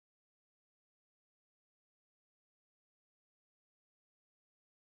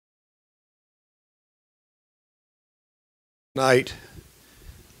night,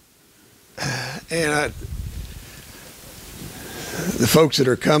 and the folks that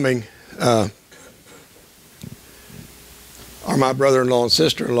are coming are my brother-in-law and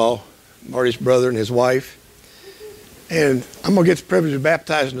sister-in-law, Marty's brother and his wife, and I'm going to get the privilege of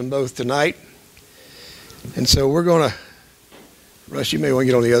baptizing them both tonight. And so we're going to, Russ, you may want to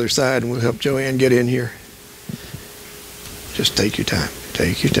get on the other side and we'll help Joanne get in here. Just take your time.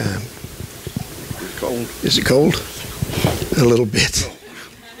 Take your time. It's cold. Is it cold? A little bit.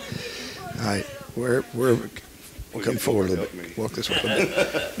 All right. We'll come forward a little bit. Walk this way a little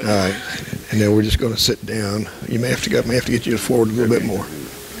bit. All right. And then we're just going to sit down. You may have to get you forward a little bit more.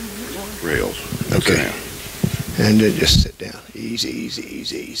 Rails. Okay. And then just sit down. Easy, easy,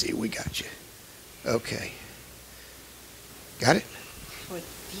 easy, easy. We got you. Okay. Got it?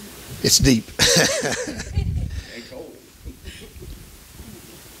 It's deep. Ain't cold.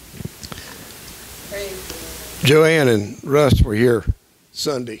 Joanne and Russ were here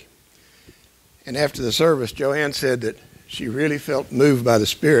Sunday. And after the service, Joanne said that she really felt moved by the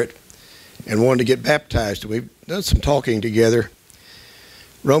Spirit and wanted to get baptized. We've done some talking together.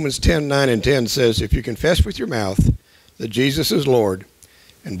 Romans 10:9 and 10 says, if you confess with your mouth that Jesus is Lord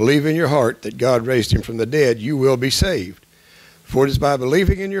and believe in your heart that God raised him from the dead, you will be saved. For it is by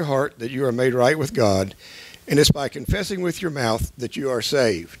believing in your heart that you are made right with God, and it's by confessing with your mouth that you are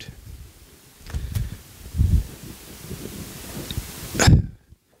saved.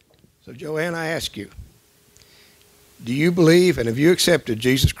 So, Joanne, I ask you, do you believe and have you accepted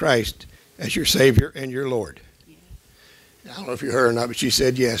Jesus Christ as your Savior and your Lord? Yes. I don't know if you heard or not, but she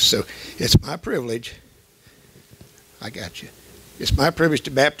said yes. So it's my privilege. I got you. It's my privilege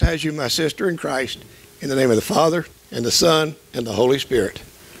to baptize you, my sister in Christ, in the name of the Father and the Son and the Holy Spirit.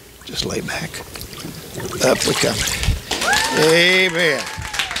 Just lay back. Up we come. Amen.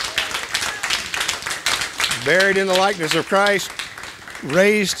 Buried in the likeness of Christ,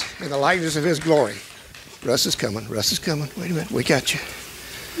 raised in the likeness of his glory. Russ is coming. Russ is coming. Wait a minute. We got you.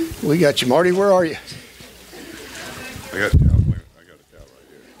 We got you. Marty, where are you? I got a towel. I got a towel right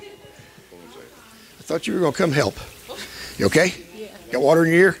here. Hold on a second. I thought you were going to come help. You okay? Yeah. Got water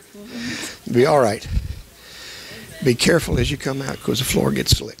in your ear? Mm-hmm. Be all right. Be careful as you come out because the floor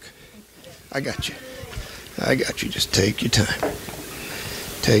gets slick. I got you. I got you. Just take your time.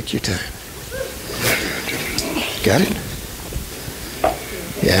 Take your time. Got it?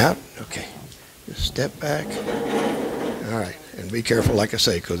 Yeah. Okay. Just step back. All right. And be careful, like I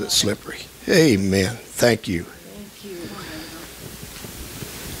say, because it's slippery. Amen. Thank you. Thank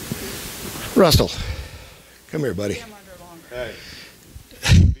you. Russell, come here, buddy. Hey, if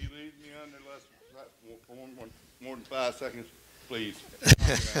he leaves me under more than 5 seconds, please.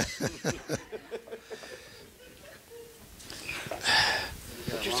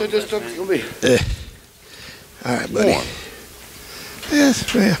 But you said this stuff is going to be All right, buddy. warm.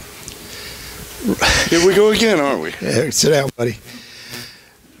 Yes, well. Here we go again, aren't we? Yeah, sit down, buddy.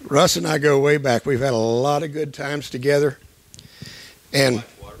 Russ and I go way back. We've had a lot of good times together. And,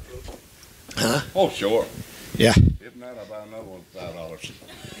 huh? Oh, sure. Yeah. If not, I'll buy another one for $5.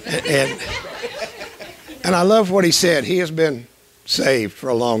 And I love what he said. He has been saved for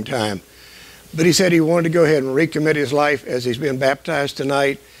a long time. But he said he wanted to go ahead and recommit his life as he's been baptized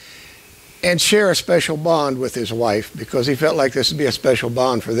tonight and share a special bond with his wife because he felt like this would be a special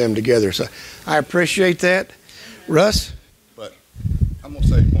bond for them together. So I appreciate that. Russ? But I'm going to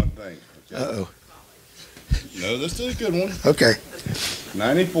say one thing. Okay? Uh-oh. No, this is a good one. Okay.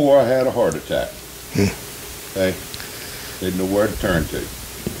 94, I had a heart attack. Okay? Didn't know where to turn to.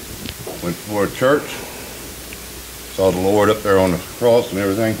 Went for a church. Saw the Lord up there on the cross and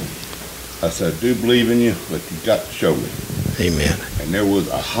everything. I said, I do believe in you, but you've got to show me. Amen. And there was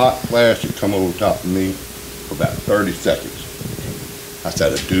a hot flash that come over the top of me for about 30 seconds. I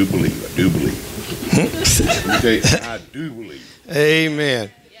said, I do believe. I do believe. Let me tell you, I do believe.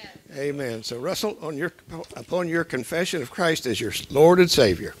 Amen. Amen. So, Russell, upon your confession of Christ as your Lord and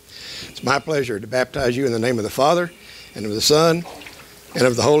Savior, it's my pleasure to baptize you in the name of the Father and of the Son and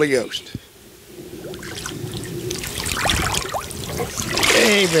of the Holy Ghost.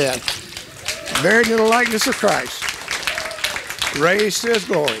 Amen. Buried in the likeness of Christ, raised to his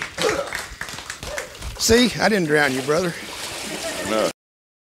glory. See, I didn't drown you, brother.